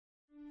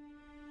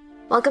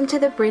Welcome to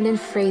the Brendan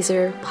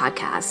Fraser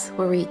podcast,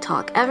 where we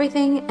talk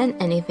everything and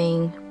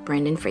anything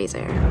Brendan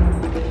Fraser.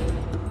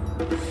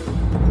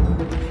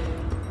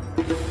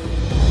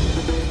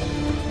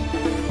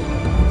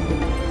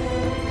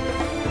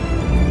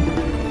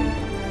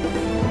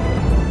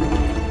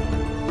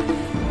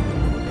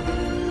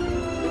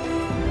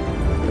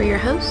 We're your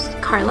hosts,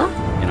 Carla.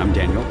 And I'm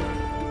Daniel.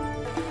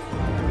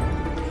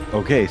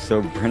 Okay,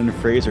 so Brendan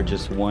Fraser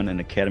just won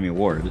an Academy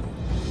Award.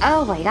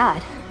 Oh my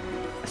God.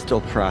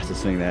 Still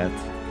processing that.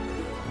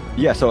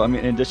 Yeah, so in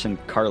addition,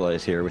 Carla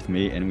is here with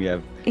me, and we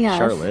have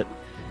Charlotte.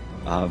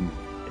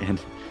 And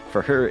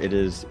for her, it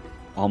is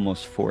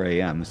almost 4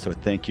 a.m., so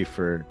thank you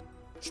for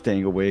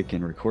staying awake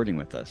and recording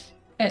with us.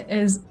 It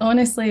is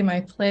honestly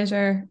my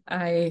pleasure.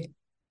 I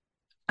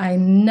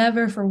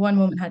never for one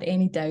moment had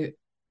any doubt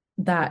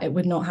that it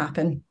would not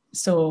happen.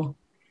 So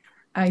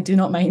I do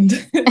not mind.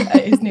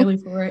 It is nearly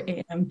 4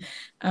 a.m.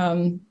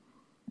 I'm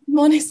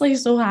honestly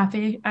so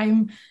happy.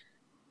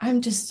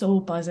 I'm just so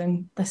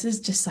buzzing. This is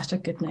just such a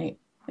good night.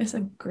 It's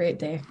a great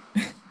day.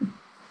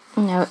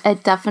 No,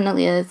 it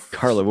definitely is.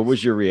 Carla, what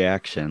was your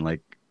reaction?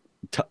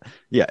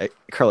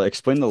 Carla,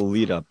 explain the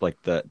lead up,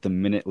 like the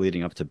minute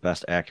leading up to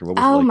Best Actor. What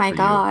was it like my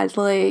God.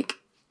 Like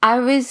I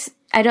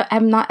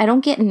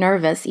don't get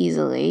nervous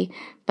easily,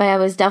 but I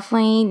was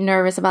definitely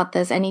nervous about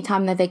this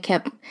anytime that they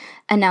kept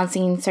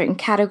announcing certain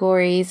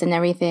categories and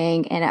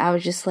everything. And I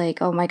was just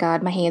like, oh my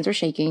God, my hands were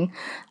shaking.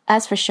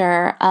 That's for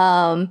sure.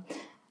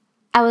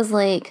 I was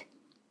like,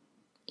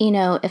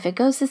 if it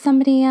goes to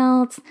somebody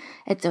else,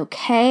 it's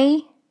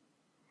okay.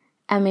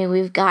 I mean,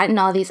 we've gotten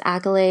all these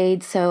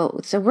accolades,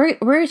 so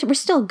we're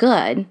still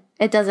good.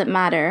 It doesn't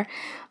matter.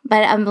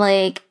 But I'm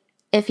like,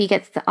 if he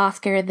gets the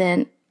Oscar,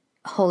 then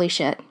holy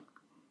shit.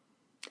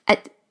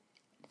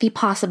 The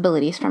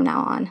possibilities from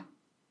now on.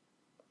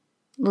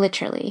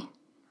 Literally.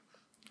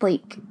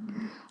 Like,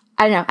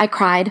 I don't know. I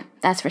cried.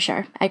 That's for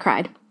sure. I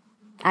cried.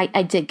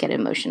 I did get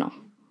emotional.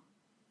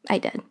 I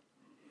did.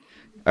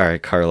 All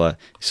right, Carla.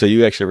 So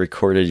you actually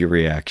recorded your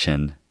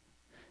reaction.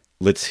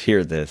 Let's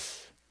hear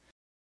this.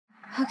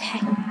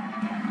 Okay.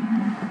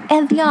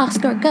 And the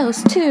Oscar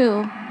goes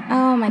to...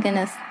 Oh, my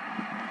goodness.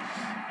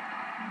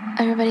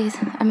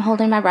 I'm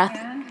holding my breath.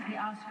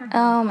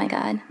 Oh, my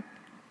God.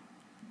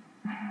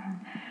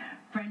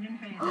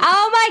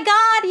 Oh, my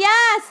God,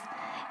 yes!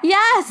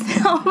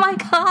 Yes! Oh, my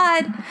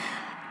God.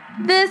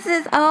 This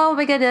is... Oh,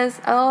 my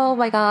goodness. Oh,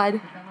 my God.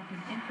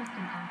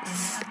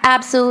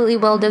 Absolutely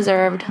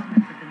well-deserved.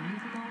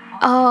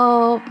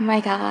 Oh, my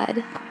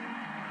God.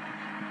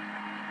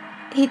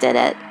 He did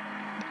it.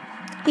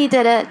 He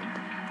did it.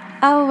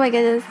 Oh, my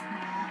goodness.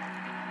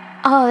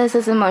 Oh, this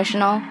is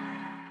emotional.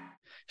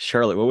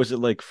 Charlotte, what was it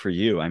like for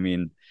you? I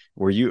mean,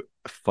 were you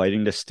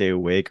fighting to stay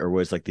awake, or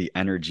was like the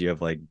energy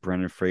of like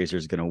Brendan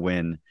Fraser's going to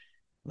win?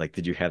 Like,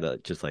 did you have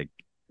that just like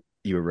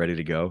you were ready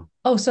to go?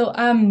 Oh, so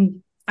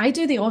I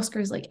do the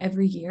Oscars like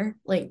every year,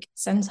 like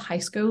since high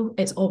school.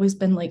 It's always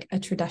been like a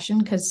tradition,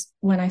 because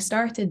when I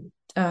started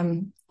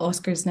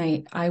Oscars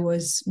night, I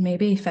was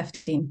maybe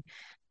 15,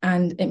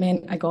 and it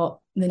meant I got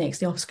the next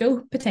day off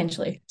school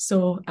potentially.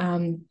 So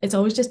it's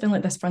always just been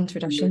like this fun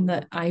tradition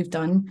that I've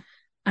done,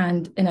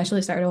 and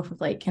initially started off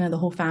with like kind of the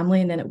whole family,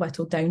 and then it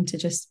whittled down to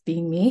just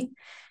being me,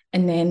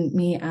 and then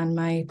me and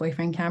my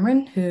boyfriend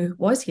Cameron, who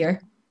was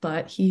here,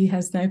 but he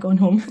has now gone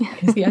home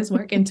because he has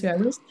work in 2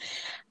 hours.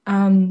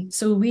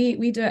 So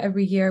we do it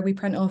every year. We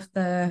print off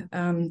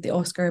the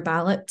Oscar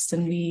ballots,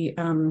 and we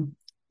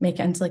make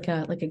it into like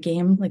a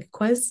game, like a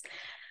quiz.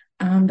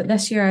 But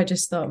this year I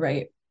just thought,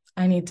 right,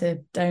 I need to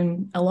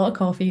down a lot of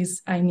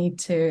coffees. I need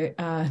to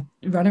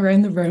run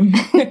around the room.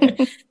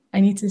 I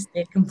need to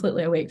stay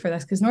completely awake for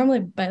this, because normally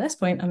by this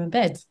point I'm in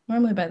bed.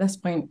 Normally by this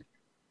point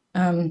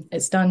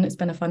it's done. It's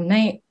been a fun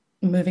night.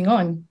 Moving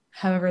on.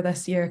 However,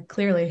 this year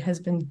clearly has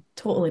been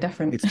totally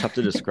different. It's tough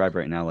to describe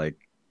right now, like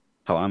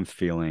how I'm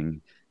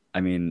feeling.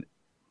 I mean,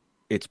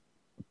 it's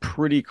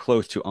pretty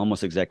close to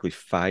almost exactly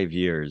 5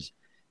 years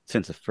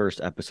since the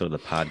first episode of the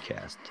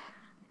podcast.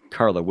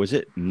 Carla, was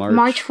it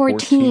March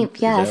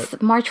 14th? Yes,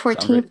 March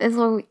 14th is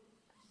what we...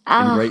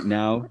 And right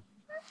now,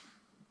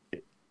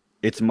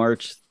 it's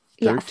March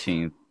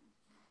 13th,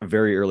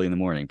 very early in the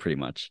morning, pretty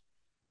much.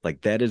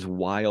 Like, that is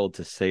wild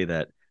to say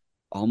that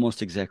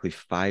almost exactly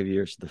 5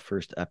 years to the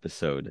first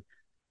episode,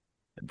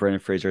 Brendan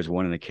Fraser has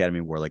won an Academy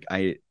Award. Like,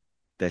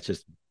 that's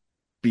just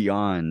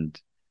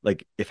beyond...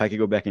 Like, if I could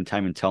go back in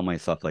time and tell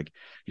myself, like,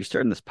 you're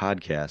starting this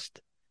podcast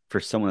for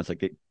someone that's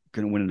like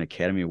going to win an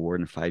Academy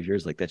Award in 5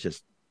 years, like, that's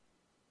just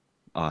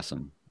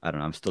awesome. I don't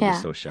know. I'm still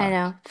just so shocked. I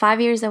know.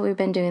 5 years that we've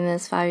been doing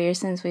this, 5 years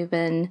since we've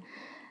been,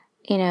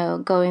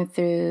 going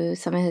through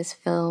some of his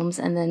films.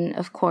 And then,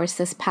 of course,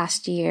 this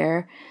past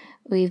year,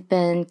 we've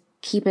been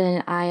keeping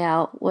an eye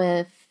out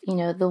with,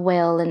 The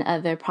Whale and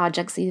other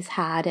projects he's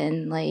had.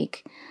 And,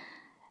 like,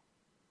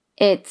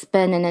 it's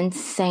been an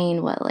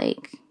insane,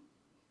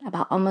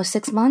 about almost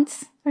 6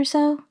 months or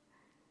so.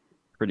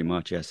 Pretty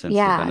much, yeah, since the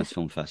Venice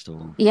Film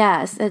Festival.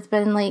 Yes, it's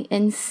been like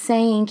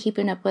insane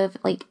keeping up with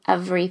like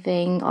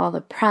everything, all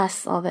the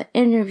press, all the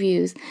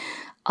interviews,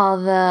 all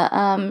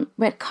the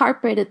red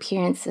carpet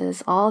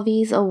appearances, all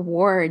these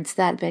awards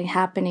that have been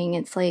happening.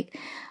 It's like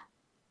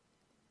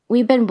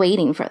we've been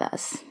waiting for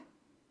this,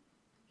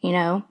 you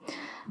know,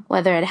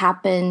 whether it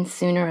happened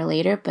sooner or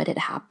later, but it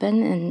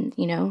happened. And,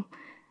 you know,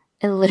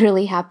 it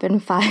literally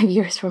happened 5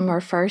 years from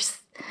our first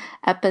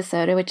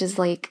episode, which is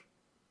like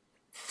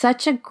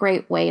such a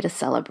great way to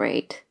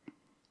celebrate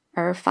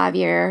our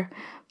 5-year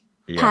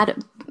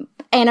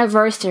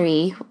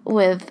anniversary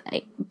with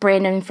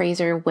Brendan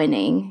Fraser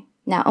winning.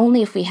 Now,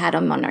 only if we had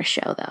him on our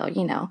show, though,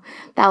 you know,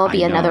 that will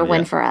be another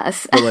win for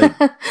us. But like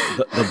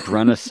the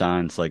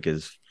Renaissance, like,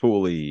 is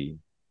fully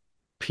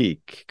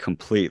peak,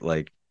 complete.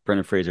 Like,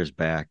 Brendan Fraser's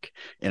back,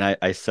 and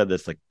I said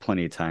this like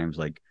plenty of times.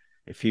 Like,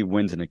 if he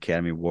wins an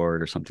Academy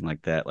Award or something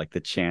like that, like the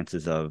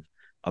chances of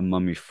a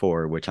Mummy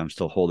 4, which I'm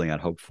still holding out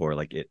hope for,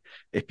 like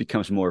it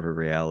becomes more of a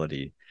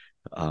reality.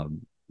 I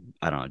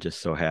don't know,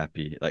 just so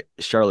happy. Like,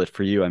 Charlotte,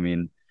 for you, I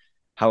mean,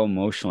 how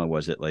emotional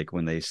was it like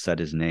when they said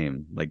his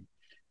name? Like,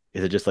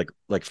 is it just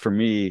like for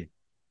me,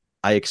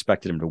 I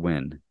expected him to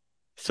win,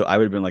 so I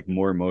would have been like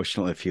more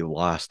emotional if he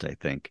lost, I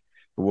think.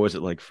 But what was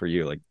it like for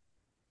you? Like,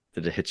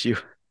 did it hit you?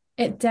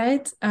 It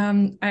did.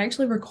 I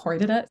actually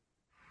recorded it.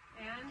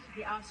 And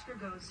the Oscar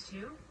goes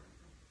to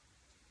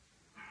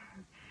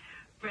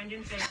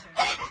Brendan Fraser.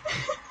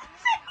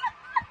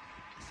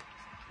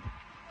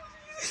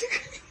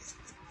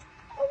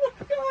 Oh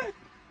my God.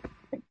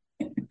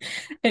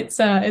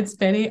 It's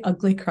very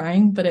ugly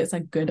crying, but it's a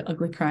good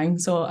ugly crying.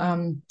 So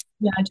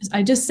yeah,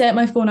 I just set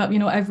my phone up, you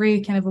know,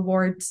 every kind of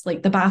awards,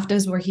 like the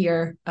BAFTAs were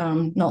here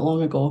not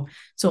long ago.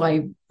 So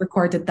I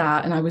recorded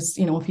that, and I was,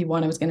 you know, if he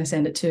won, I was going to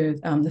send it to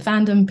the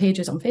fandom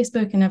pages on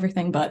Facebook and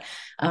everything. But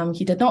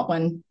he did not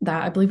win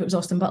that. I believe it was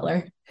Austin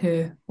Butler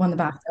who won the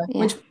BAFTA,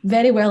 which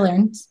very well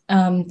earned.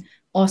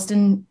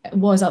 Austin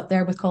was up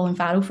there with Colin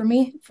Farrell for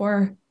me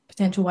for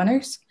potential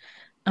winners.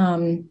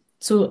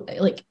 So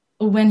like,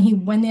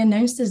 when they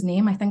announced his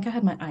name, I think I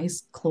had my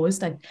eyes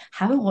closed. I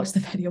haven't watched the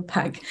video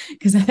back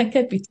because I think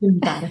I'd be too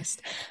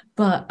embarrassed.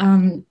 But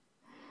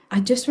I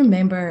just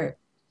remember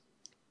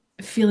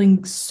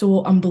feeling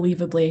so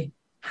unbelievably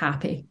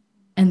happy,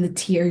 and the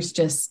tears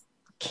just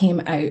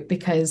came out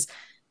because,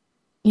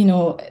 you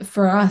know,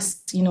 for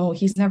us, you know,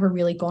 he's never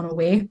really gone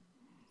away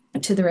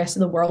to the rest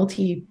of the world.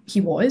 He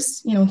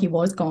was, you know, he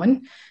was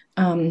gone.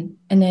 And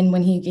then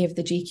when he gave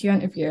the GQ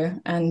interview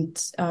and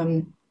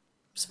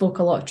spoke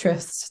a lot of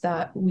truths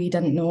that we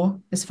didn't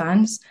know as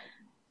fans,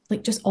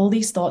 like, just all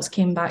these thoughts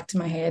came back to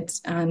my head,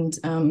 and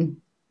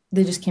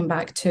they just came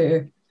back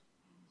to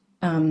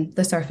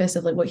the surface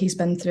of like what he's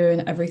been through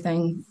and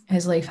everything.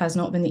 His life has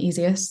not been the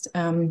easiest,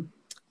 and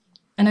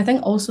I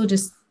think also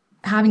just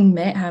having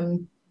met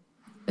him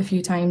a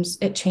few times,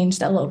 it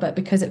changed it a little bit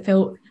because it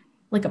felt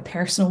like a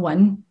personal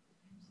win,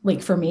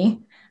 like for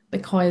me,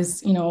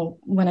 because, you know,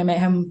 when I met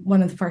him,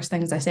 one of the first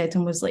things I said to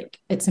him was like,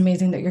 it's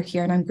amazing that you're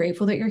here and I'm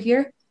grateful that you're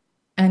here.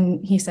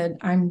 And he said,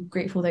 I'm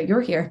grateful that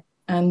you're here.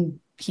 And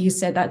he's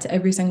said that to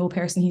every single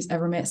person he's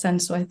ever met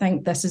since. So I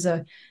think this is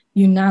a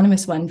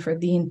unanimous win for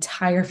the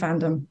entire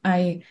fandom.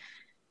 And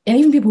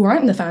even people who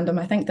aren't in the fandom,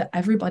 I think that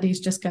everybody's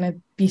just going to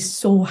be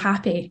so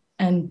happy.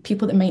 And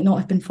people that might not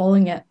have been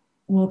following it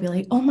will be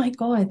like, oh my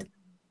God,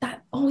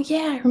 oh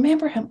yeah, I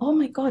remember him. Oh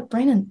my God,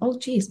 Brennan. Oh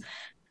geez.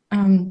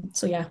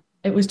 So yeah,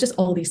 it was just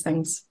all these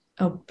things.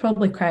 I'll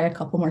probably cry a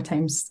couple more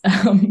times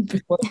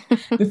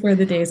before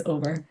the day is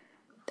over.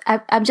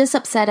 I'm just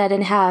upset I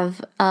didn't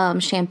have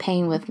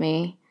champagne with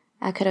me.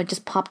 I could have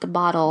just popped a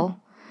bottle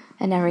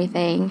and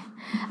everything.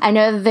 I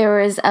know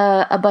there was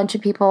a bunch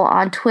of people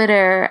on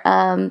Twitter,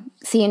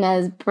 seeing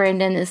as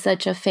Brendan is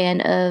such a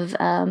fan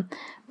of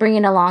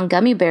bringing along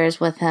gummy bears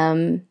with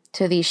him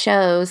to these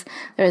shows.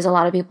 There's a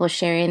lot of people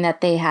sharing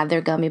that they have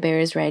their gummy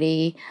bears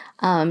ready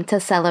to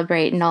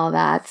celebrate and all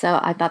that. So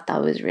I thought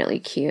that was really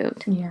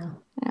cute. Yeah.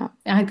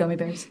 I had gummy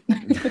bears.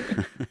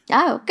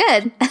 Oh,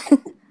 good.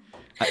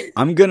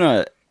 I'm going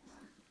to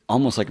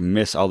almost like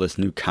miss all this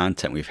new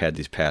content we've had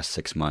these past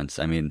 6 months.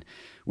 I mean,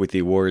 with the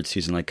award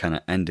season like kind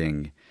of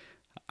ending,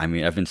 I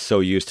mean, I've been so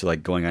used to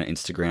like going on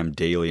Instagram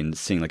daily and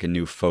seeing like a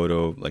new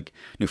photo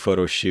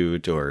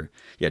shoot or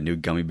new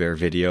gummy bear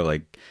video.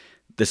 Like,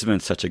 this has been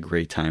such a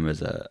great time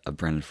as a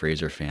Brendan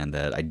Fraser fan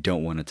that I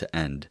don't want it to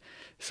end.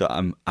 So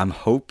I'm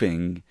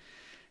hoping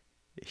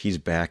he's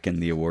back in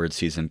the award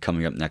season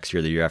coming up next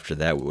year, the year after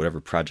that,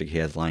 whatever project he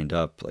has lined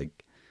up. Like,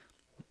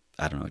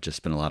 I don't know, it's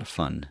just been a lot of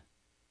fun.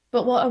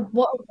 But what a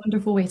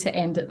wonderful way to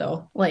end it,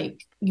 though.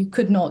 Like, you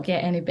could not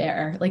get any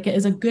better. Like, it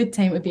is a good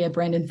time to be a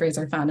Brendan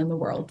Fraser fan in the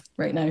world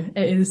right now. It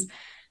is.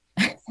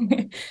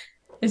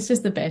 It's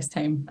just the best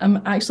time.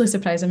 I'm actually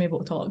surprised I'm able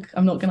to talk.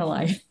 I'm not going to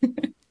lie.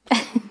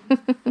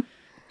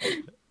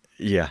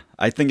 Yeah,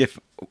 I think if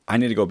I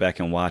need to go back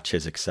and watch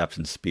his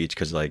acceptance speech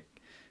because, like,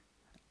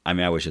 I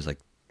mean, I was just like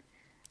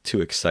too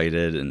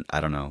excited, and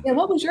I don't know. Yeah,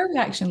 what was your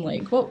reaction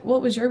like? What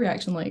was your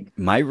reaction like?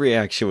 My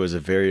reaction was a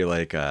very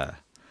like a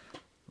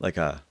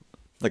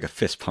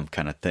fist pump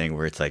kind of thing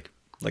where it's like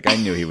I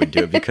knew he would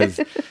do it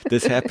because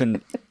this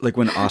happened like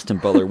when Austin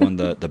Butler won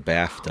the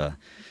BAFTA.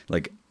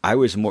 Like, I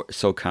was more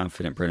so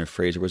confident Brendan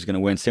Fraser was going to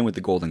win. Same with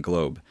the Golden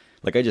Globe.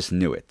 Like I just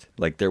knew it.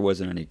 Like there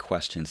wasn't any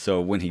question. So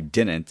when he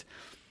didn't,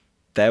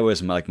 that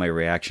was my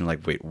reaction.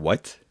 Like, wait,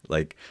 what?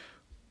 Like,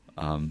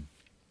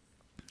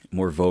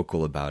 more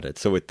vocal about it.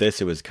 So with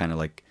this, it was kind of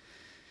like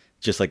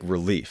just like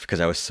relief because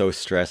I was so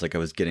stressed. Like I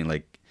was getting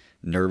like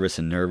nervous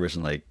and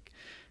like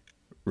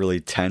really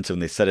tense when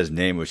they said his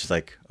name, which is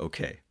like,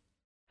 okay.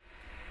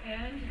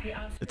 And the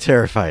Oscar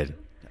Terrified.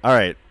 All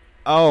right.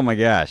 Oh my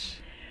gosh.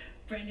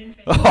 Brendan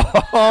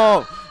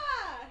Fraser.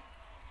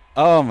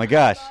 Oh my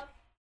gosh.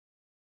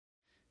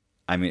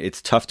 I mean,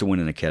 it's tough to win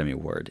an Academy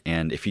Award.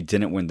 And if he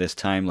didn't win this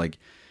time, like,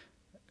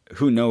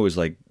 who knows,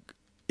 like,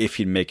 if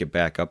he'd make it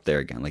back up there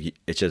again. Like,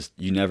 it's just,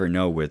 you never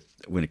know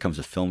when it comes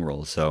to film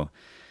roles. So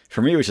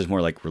for me, it was just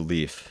more like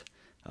relief.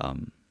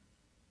 And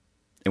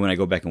when I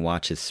go back and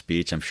watch his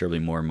speech, I'm sure it'll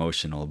be more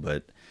emotional.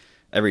 But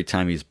every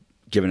time he's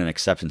given an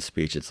acceptance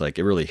speech, it's like,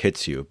 it really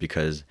hits you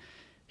because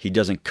he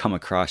doesn't come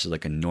across as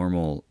like a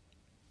normal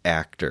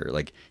actor.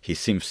 Like, he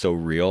seems so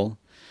real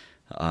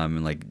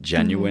and like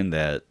genuine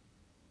that,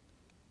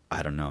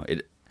 I don't know.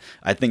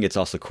 I think it's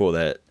also cool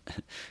that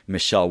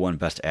Michelle won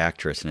Best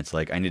Actress, and it's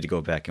like I need to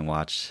go back and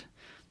watch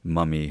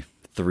Mummy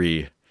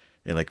 3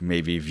 and like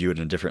maybe view it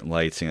in a different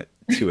light, seeing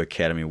 2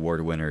 Academy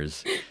Award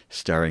winners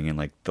starring in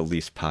like the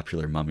least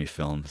popular Mummy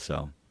film.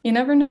 So you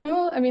never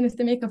know. I mean, if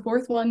they make a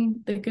 4th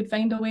one, they could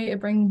find a way to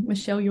bring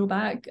Michelle Yeoh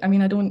back. I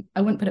mean, I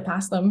wouldn't put it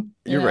past them.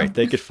 You're right.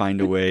 They could find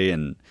a way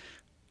and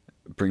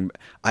bring.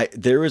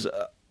 There was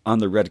on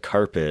the red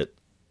carpet,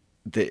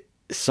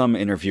 some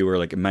interviewer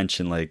like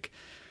mentioned like,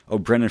 oh,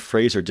 Brendan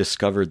Fraser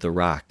discovered The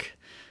Rock,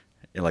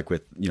 like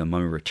with,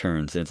 Mummy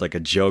Returns. And it's like a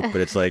joke,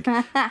 but it's like,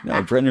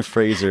 no, Brendan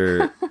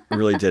Fraser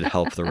really did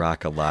help The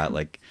Rock a lot.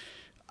 Like,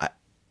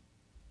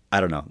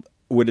 I don't know.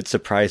 Would it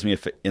surprise me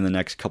if in the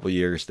next couple of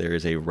years there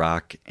is a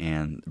Rock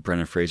and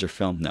Brendan Fraser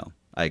film? No,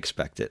 I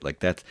expect it. Like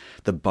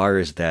the bar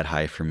is that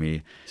high for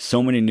me.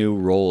 So many new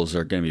roles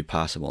are going to be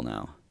possible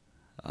now.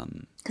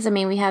 Because,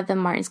 we have the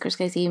Martin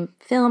Scorsese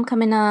film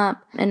coming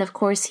up. And, of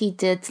course, he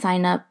did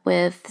sign up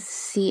with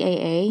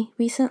CAA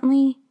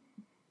recently.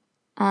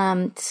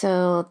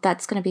 So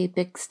that's going to be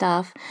big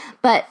stuff.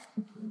 But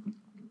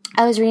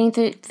I was reading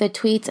through the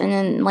tweets, and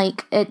then,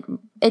 like,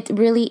 it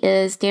really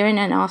is. Darren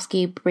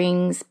Aronofsky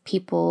brings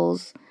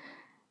people's,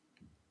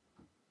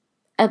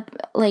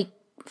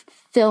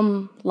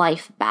 film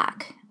life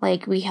back.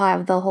 Like, we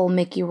have the whole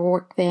Mickey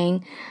Rourke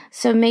thing.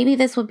 So maybe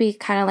this would be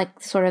kind of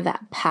like sort of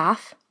that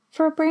path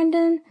for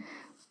Brandon,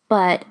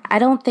 but I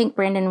don't think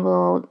Brandon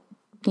will,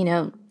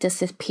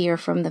 disappear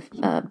from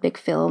the big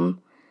film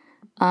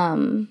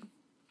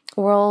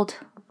world.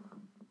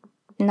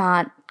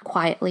 Not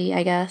quietly,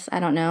 I guess. I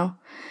don't know.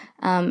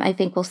 I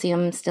think we'll see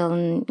him still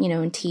in,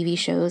 in TV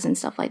shows and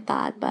stuff like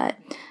that. But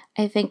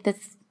I think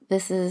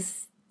this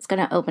is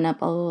going to open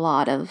up a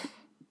lot of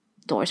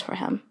doors for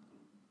him,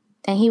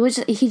 and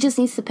he just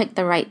needs to pick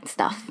the right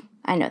stuff.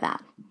 I know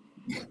that.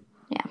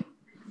 Yeah.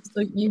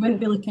 So you wouldn't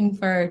be looking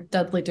for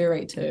Dudley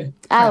Do-Right too?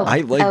 Oh,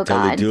 I like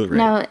Dudley Do-Right.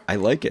 No, I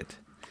like it.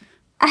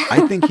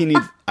 I think he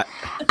needs.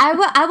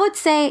 I would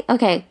say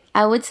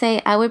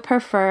I would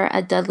prefer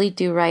a Dudley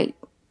Do-Right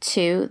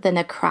 2 than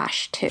a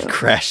Crash 2.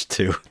 Crash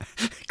 2,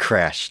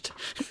 crashed.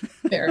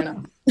 Fair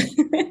enough.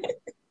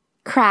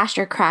 Crash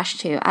or Crash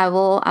 2. I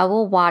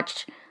will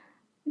watch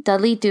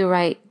Dudley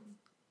Do-Right,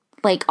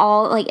 like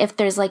if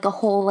there's like a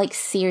whole like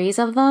series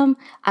of them,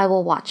 I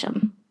will watch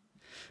them.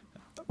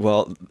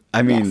 Well,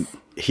 I mean. Yes.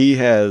 He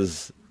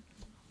has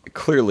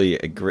clearly,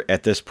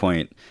 at this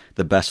point,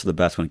 the best of the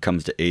best when it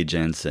comes to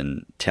agents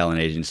and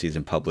talent agencies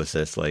and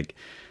publicists. Like,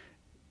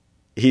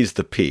 he's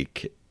the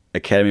peak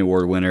Academy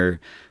Award winner.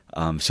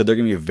 So they're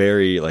going to be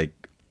very like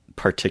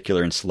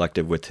particular and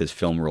selective with his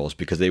film roles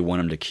because they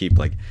want him to keep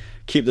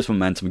this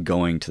momentum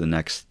going to the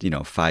next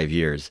 5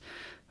 years.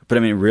 But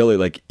I mean, really,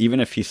 like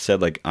even if he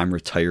said like I'm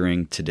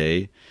retiring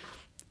today,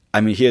 I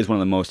mean he has one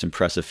of the most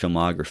impressive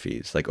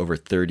filmographies, like over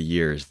 30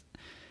 years.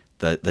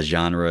 The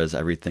genres,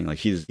 everything, like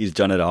he's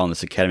done it all, and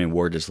this Academy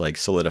Award just like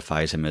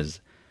solidifies him as,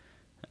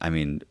 I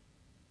mean,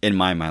 in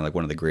my mind, like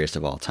one of the greatest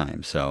of all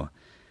time. So,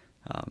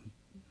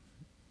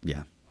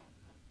 yeah,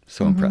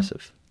 so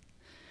impressive.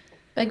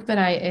 Big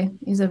variety.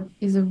 He's a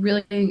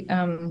really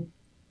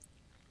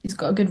he's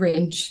got a good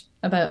range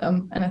about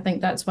him, and I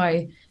think that's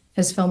why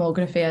his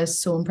filmography is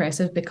so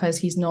impressive because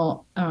he's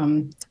not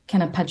kind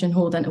of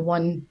pigeonholed into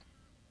one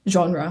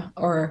genre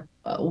or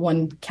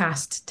one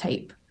cast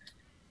type.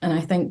 And I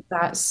think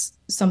that's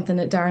something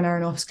that Darren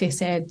Aronofsky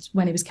said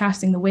when he was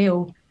casting The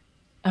Whale.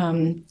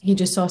 He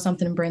just saw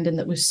something in Brendan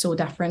that was so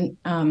different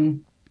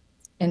and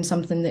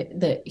something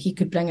that he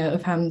could bring out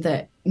of him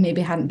that maybe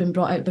hadn't been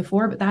brought out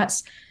before. But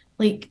that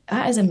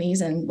is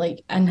amazing,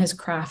 like in his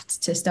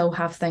craft to still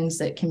have things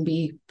that can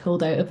be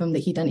pulled out of him that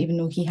he didn't even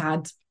know he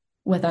had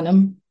within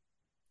him.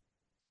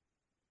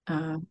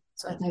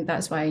 So I think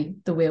that's why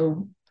The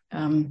Whale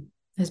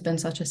has been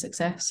such a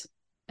success.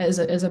 It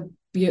is a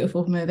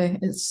beautiful movie.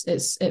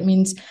 It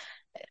means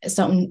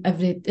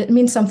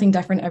something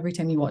different every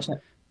time you watch it.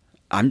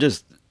 I'm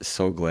just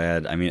so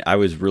glad. I mean, I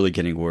was really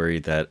getting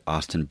worried that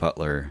Austin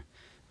Butler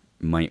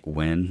might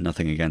win.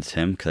 Nothing against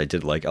him because I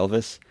did like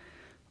Elvis,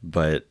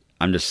 but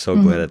I'm just so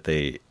glad that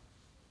they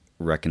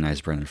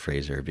recognized Brendan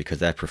Fraser because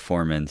that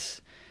performance,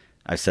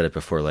 I've said it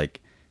before, like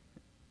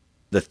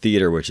the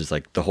theater, which is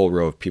like the whole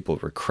row of people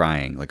were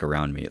crying like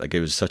around me. Like it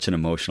was such an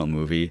emotional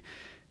movie,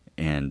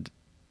 and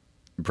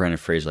Brendan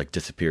Fraser like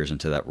disappears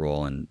into that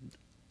role, and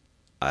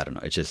I don't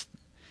know. It just,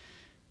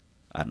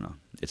 I don't know.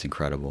 It's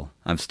incredible.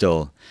 I'm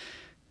still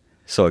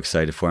so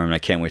excited for him, and I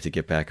can't wait to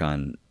get back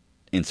on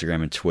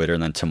Instagram and Twitter,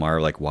 and then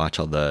tomorrow like watch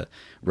all the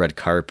red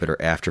carpet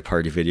or after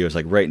party videos.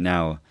 Like right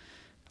now,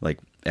 like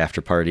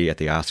after party at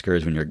the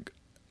Oscars when you're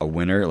a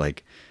winner,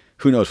 like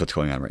who knows what's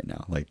going on right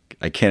now? Like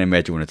I can't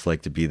imagine what it's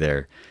like to be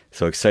there.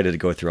 So excited to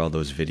go through all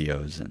those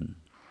videos and.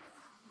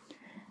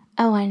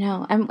 Oh, I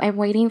know. I'm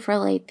waiting for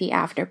like the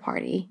after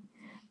party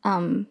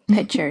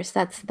pictures.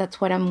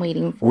 That's what I'm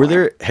waiting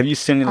for. Have you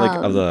seen any like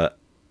of the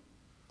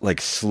like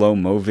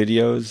slow-mo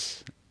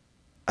videos?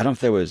 I don't know if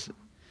there was.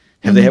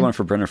 Have they had one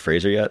for Brendan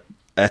Fraser yet?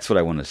 That's what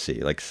I want to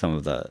see. Like some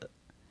of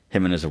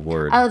him and his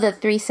award. Oh, the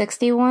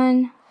 360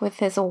 one with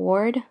his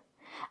award.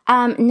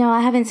 No,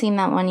 I haven't seen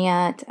that one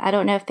yet. I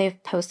don't know if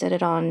they've posted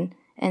it on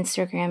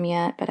Instagram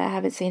yet, but I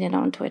haven't seen it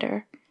on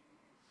Twitter.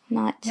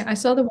 Not. Yeah, I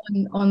saw the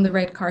one on the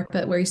red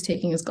carpet where he's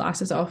taking his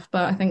glasses off,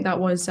 but I think that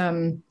was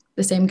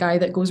the same guy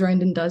that goes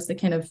around and does the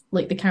kind of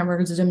like the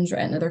camera zooms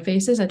right into their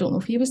faces. I don't know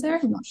if he was there.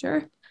 I'm not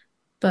sure,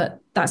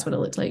 but that's what it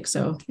looked like.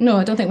 So no,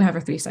 I don't think we have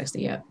a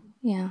 360 yet.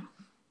 Yeah.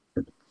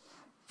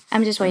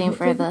 I'm just waiting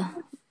for the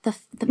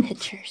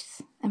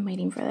pictures. I'm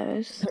waiting for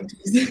those.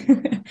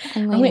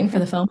 I'm waiting for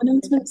the film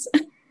announcements.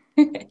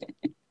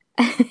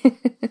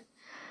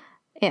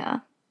 Yeah.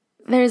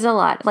 There's a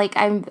lot. Like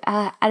I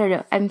don't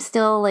know. I'm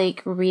still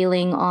like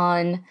reeling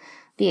on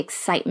the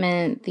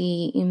excitement,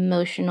 the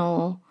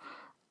emotional,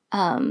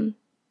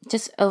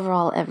 just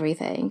overall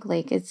everything.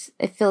 Like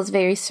it feels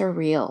very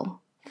surreal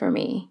for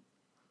me.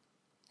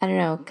 I don't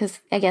know,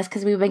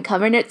 because we've been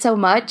covering it so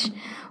much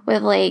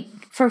with like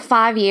for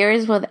 5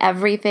 years with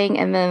everything,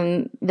 and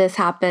then this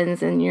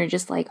happens, and you're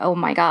just like, oh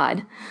my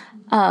God.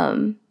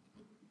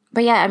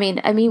 But yeah, I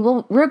mean,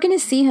 we're gonna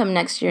see him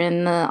next year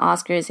in the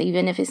Oscars,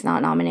 even if he's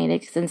not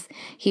nominated, since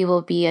he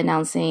will be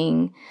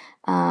announcing,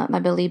 I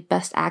believe,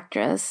 Best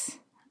Actress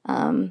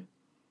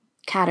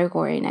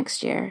category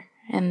next year,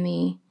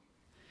 and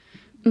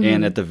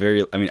and at the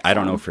very, I mean, I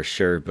don't know for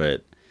sure,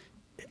 but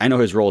I know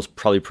his role is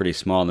probably pretty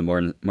small in the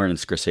Martin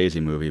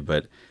Scorsese movie,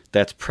 but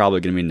that's probably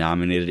going to be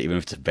nominated, even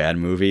if it's a bad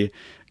movie,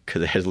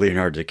 because it has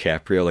Leonardo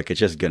DiCaprio. Like, it's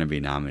just going to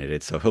be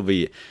nominated, so he'll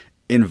be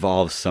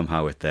involved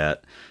somehow with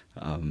that,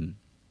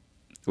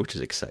 which is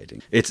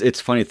exciting.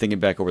 It's funny thinking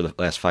back over the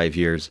last 5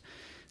 years.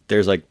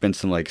 There's like been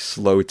some like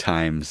slow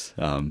times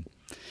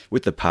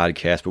with the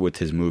podcast, but with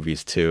his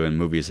movies too, and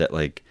movies that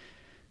like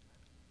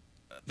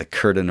The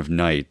Curtain of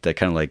Night. That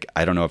kind of like,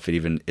 I don't know if it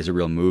even is a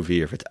real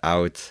movie or if it's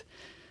out.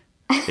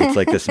 It's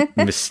like this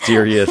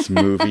mysterious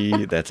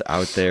movie that's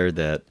out there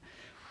that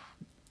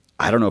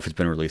I don't know if it's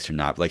been released or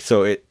not. Like,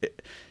 so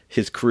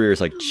his career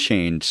is like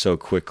changed so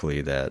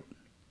quickly that,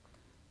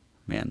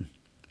 man,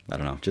 I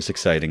don't know, just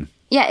exciting.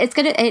 Yeah,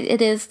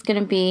 it is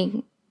gonna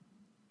be,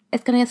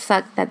 it's gonna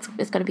suck that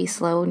it's gonna be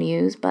slow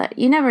news, but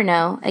you never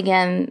know.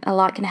 Again, a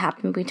lot can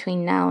happen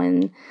between now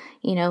and,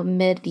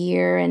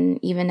 mid-year and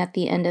even at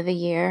the end of the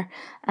year.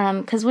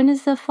 Because when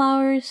is the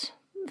Flowers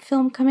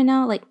film coming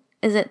out? Like,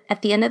 is it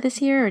at the end of this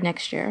year or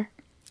next year?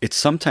 It's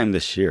sometime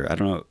this year. I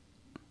don't know.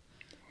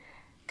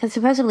 Because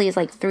supposedly it's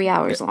like 3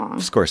 hours long.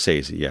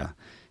 Scorsese, yeah.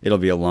 It'll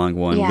be a long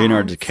one. Yeah,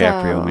 Leonardo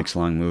DiCaprio makes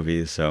long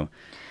movies, so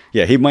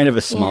yeah, he might have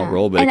a small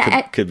role, but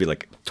it could be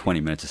like 20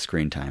 minutes of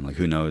screen time. Like,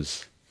 who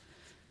knows?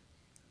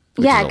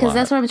 Yeah, because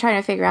that's what I'm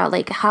trying to figure out.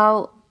 Like,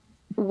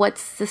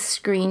 what's the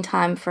screen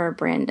time for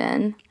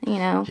Brandon?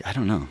 Yeah, I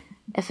don't know.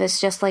 If it's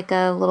just like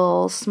a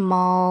little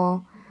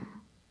small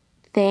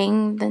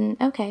thing, then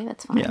okay,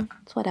 that's fine. Yeah.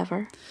 It's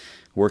whatever.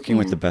 Working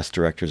with the best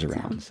directors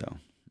around, so.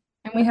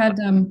 And we had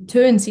 2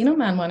 Encino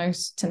Man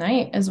winners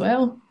tonight as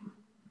well.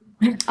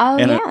 Oh,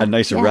 and yeah. a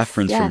nice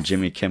reference from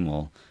Jimmy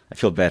Kimmel. I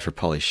feel bad for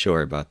Pauly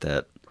Shore about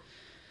that.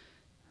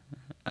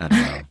 I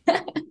don't know.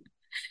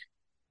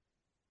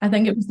 I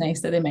think it was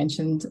nice that they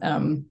mentioned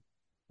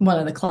one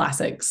of the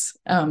classics,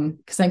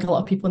 because I think a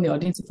lot of people in the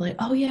audience will be like,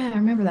 oh yeah, I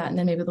remember that, and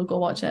then maybe they'll go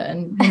watch it,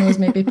 and who knows,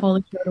 maybe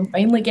Pauly Shore will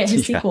finally get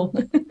his sequel.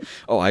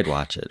 Oh, I'd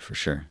watch it for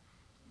sure.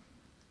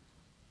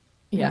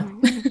 Yeah,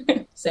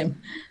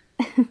 same.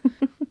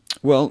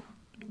 Well,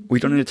 we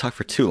don't need to talk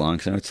for too long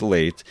because I know it's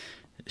late.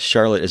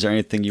 Charlotte, is there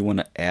anything you want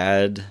to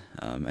add?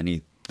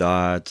 Any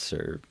thoughts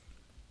or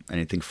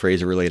anything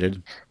Fraser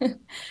related?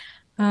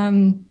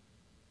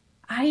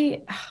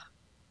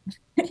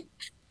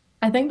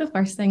 I think the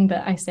first thing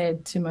that I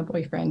said to my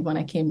boyfriend when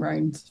I came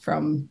round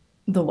from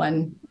the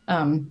win,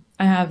 I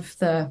have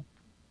the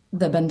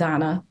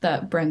bandana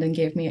that Brendan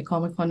gave me at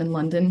Comic-Con in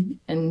London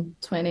in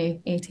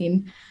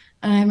 2018.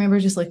 And I remember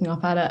just looking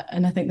up at it,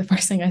 and I think the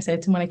first thing I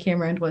said to him when I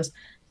came around was,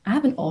 I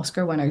have an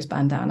Oscar winner's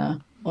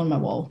bandana on my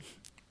wall.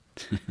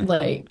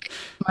 Like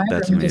my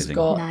That's room just amazing.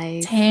 got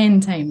Nice.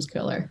 10 times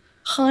cooler,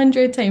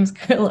 100 times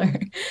cooler.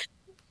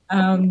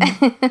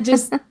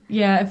 Just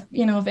yeah, if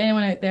if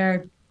anyone out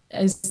there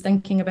is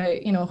thinking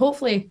about,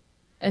 hopefully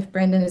if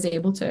Brendan is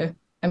able to,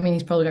 I mean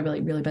he's probably gonna be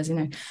like really busy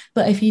now,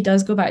 but if he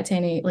does go back to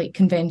any like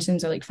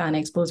conventions or like fan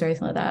expos or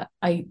anything like that,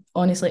 I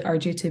honestly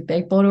urge you to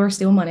beg, borrow, or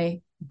steal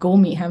money, go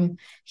meet him.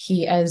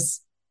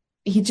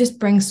 He just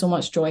brings so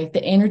much joy.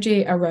 The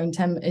energy around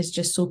him is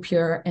just so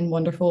pure and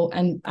wonderful.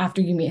 And after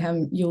you meet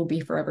him, you'll be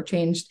forever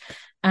changed.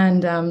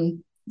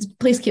 And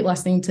please keep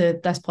listening to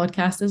this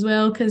podcast as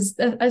well, because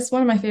it's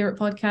one of my favorite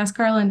podcasts.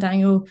 Carla and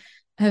Daniel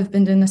have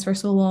been doing this for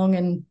so long,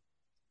 and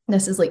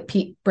this is like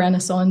peak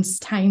Renaissance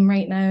time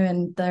right now.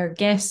 And their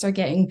guests are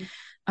getting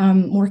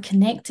more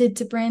connected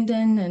to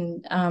Brendan,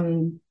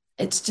 and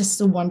it's just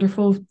so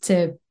wonderful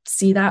to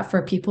see that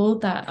for people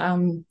that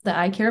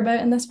I care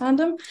about in this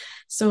fandom.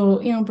 So,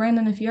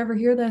 Brendan, if you ever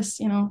hear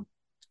this,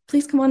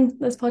 please come on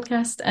this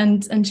podcast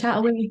and chat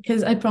away,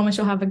 because I promise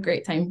you'll have a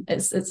great time.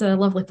 It's a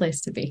lovely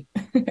place to be.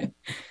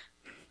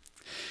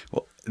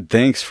 Well,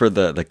 thanks for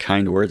the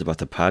kind words about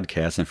the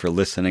podcast and for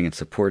listening and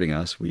supporting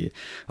us. We,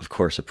 of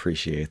course,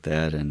 appreciate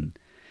that. And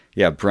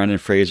yeah, Brendan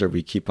Fraser,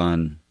 we'll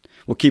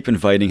keep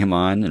inviting him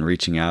on and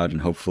reaching out,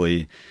 and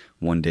hopefully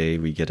one day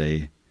we get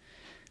a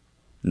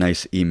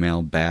nice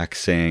email back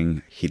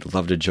saying he'd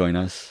love to join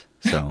us.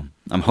 So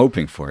I'm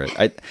hoping for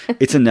it.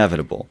 It's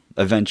inevitable.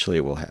 Eventually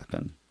it will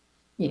happen.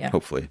 Yeah.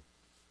 Hopefully.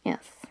 Yes.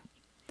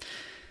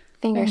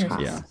 Fingers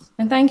crossed. Yeah.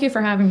 And thank you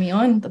for having me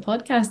on the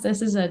podcast.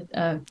 This is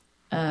a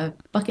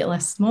bucket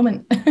list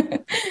moment.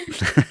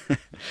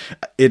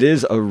 It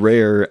is a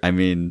rare, I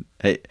mean,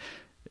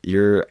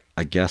 you're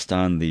a guest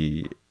on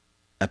the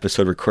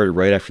episode recorded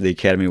right after the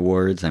Academy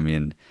Awards. I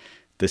mean,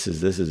 this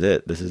is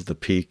it. This is the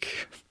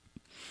peak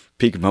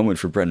moment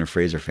for Brendan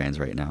Fraser fans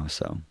right now.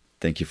 So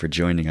thank you for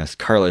joining us.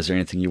 Carla, is there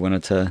anything you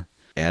wanted to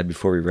add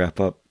before we wrap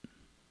up?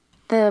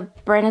 The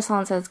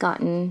Renaissance has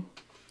gotten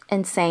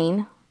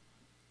insane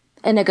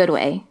in a good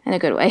way.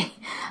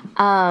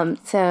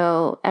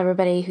 So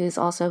everybody who's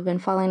also been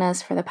following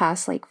us for the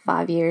past like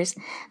 5 years,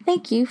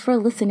 thank you for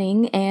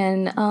listening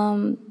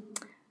and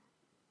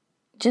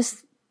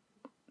just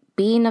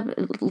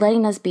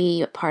letting us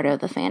be a part of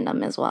the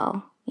fandom as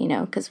well,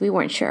 because we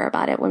weren't sure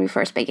about it when we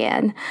first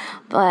began,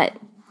 but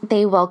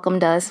they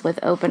welcomed us with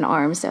open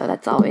arms, so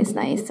that's always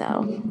nice.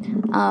 So,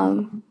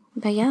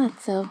 but yeah,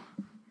 so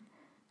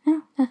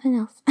no, nothing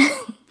else.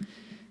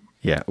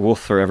 Yeah, we'll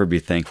forever be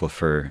thankful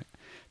for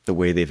the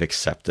way they've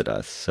accepted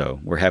us.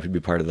 So we're happy to be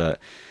part of the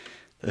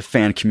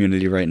fan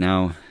community right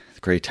now. It's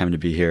a great time to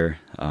be here.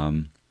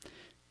 And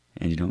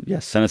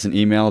send us an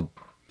email,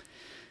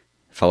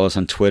 follow us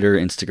on Twitter,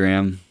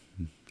 Instagram,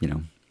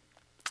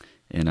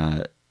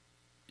 and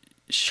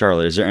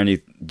Charlotte,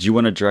 do you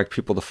want to direct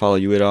people to follow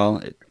you at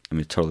all? I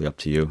mean, totally up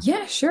to you.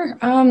 Yeah, sure.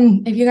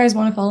 If you guys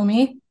want to follow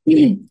me,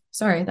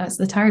 sorry, that's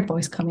the tired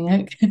voice coming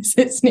out because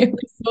it's nearly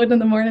 4 in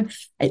the morning.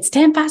 It's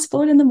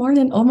 4:10 in the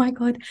morning. Oh my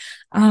God.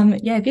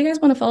 Yeah, if you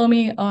guys want to follow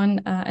me on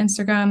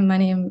Instagram, my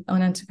name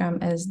on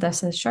Instagram is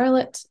This Is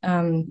Charlotte.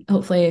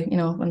 Hopefully,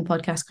 when the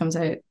podcast comes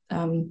out,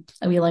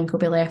 a wee link will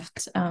be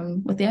left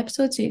with the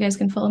episode, so you guys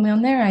can follow me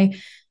on there. I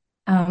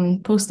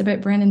post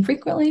about Brendan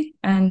frequently,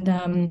 and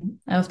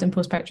I often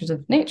post pictures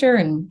of nature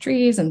and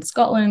trees and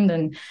Scotland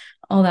and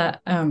all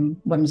that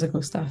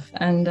whimsical stuff.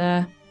 And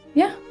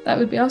yeah, that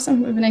would be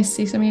awesome. It would be nice to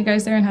see some of you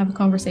guys there and have a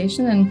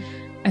conversation. And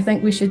I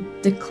think we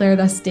should declare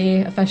this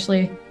day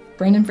officially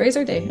Brendan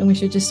Fraser Day, and we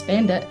should just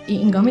spend it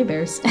eating gummy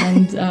bears.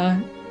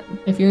 And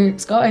if you're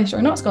Scottish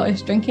or not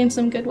Scottish, drinking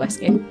some good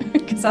whiskey,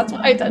 because that's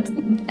what I did.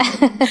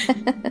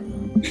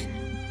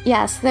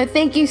 Yes, so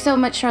thank you so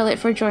much, Charlotte,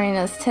 for joining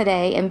us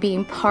today and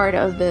being part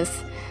of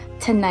this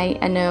tonight.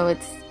 I know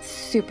it's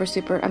super,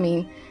 I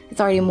mean, it's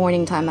already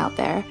morning time out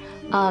there.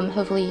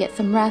 Hopefully you get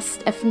some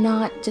rest. If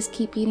not, just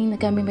keep eating the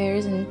gummy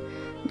bears and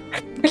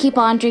keep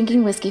on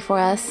drinking whiskey for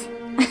us.